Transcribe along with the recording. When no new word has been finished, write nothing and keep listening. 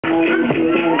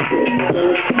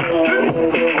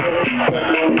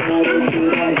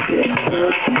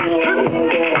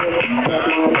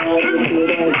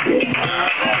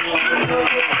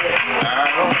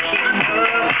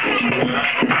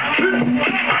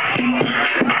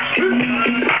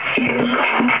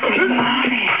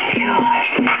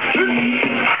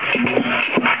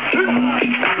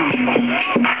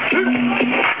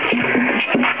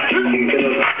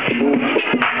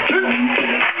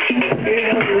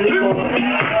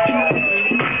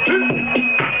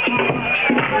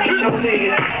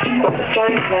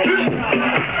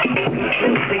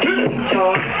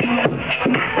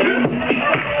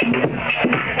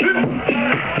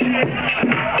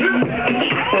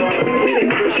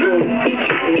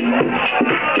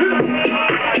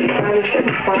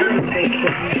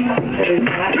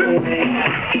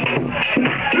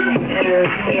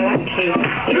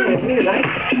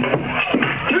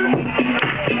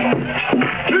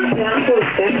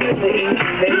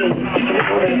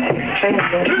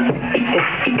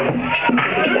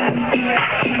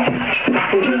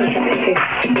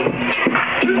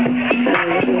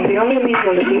The only meaning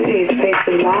of the beauty is based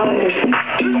on love. It's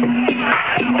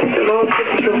the most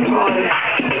difficult part.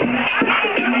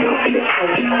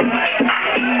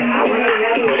 However, we're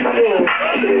having trouble to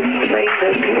explain the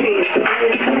beauty. It's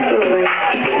very simple and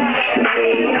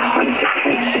very hard to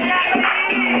catch.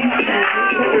 And it's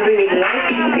never really like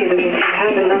beauty when you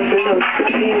have enough windows to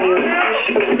see your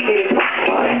sophisticated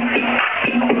part.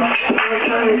 All the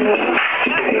time is not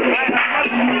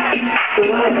the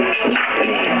love is such a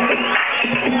thing.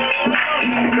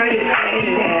 The greatest pain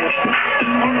you have.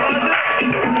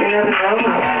 You never know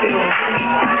how to feel.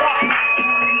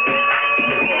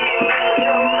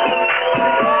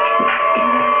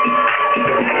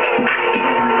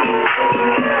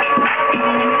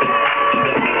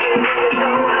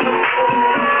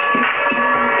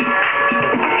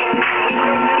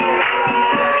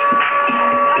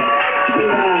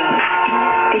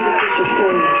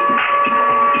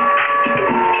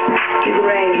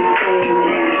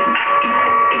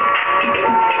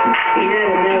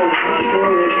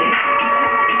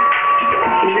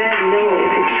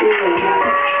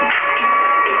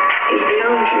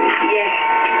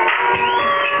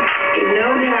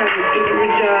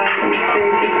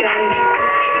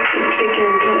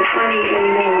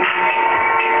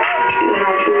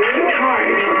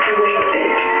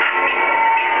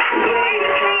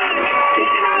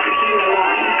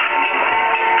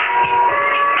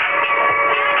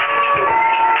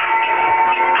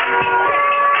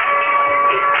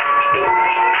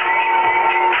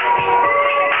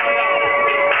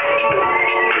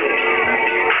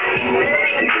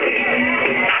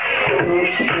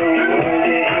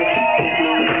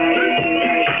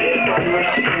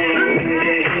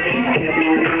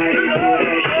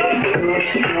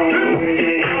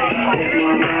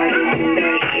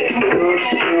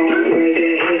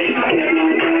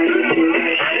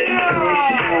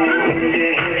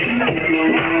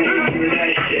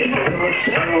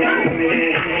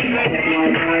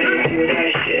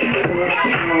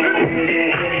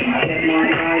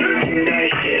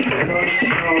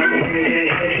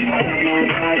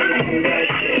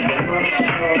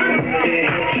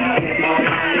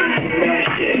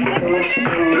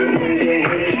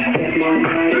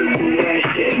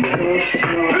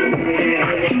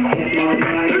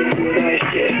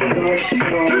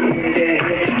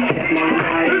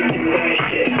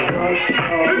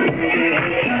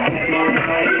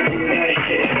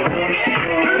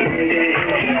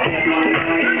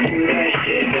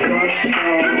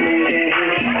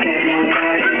 Get my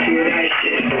body to that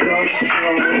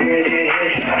shit.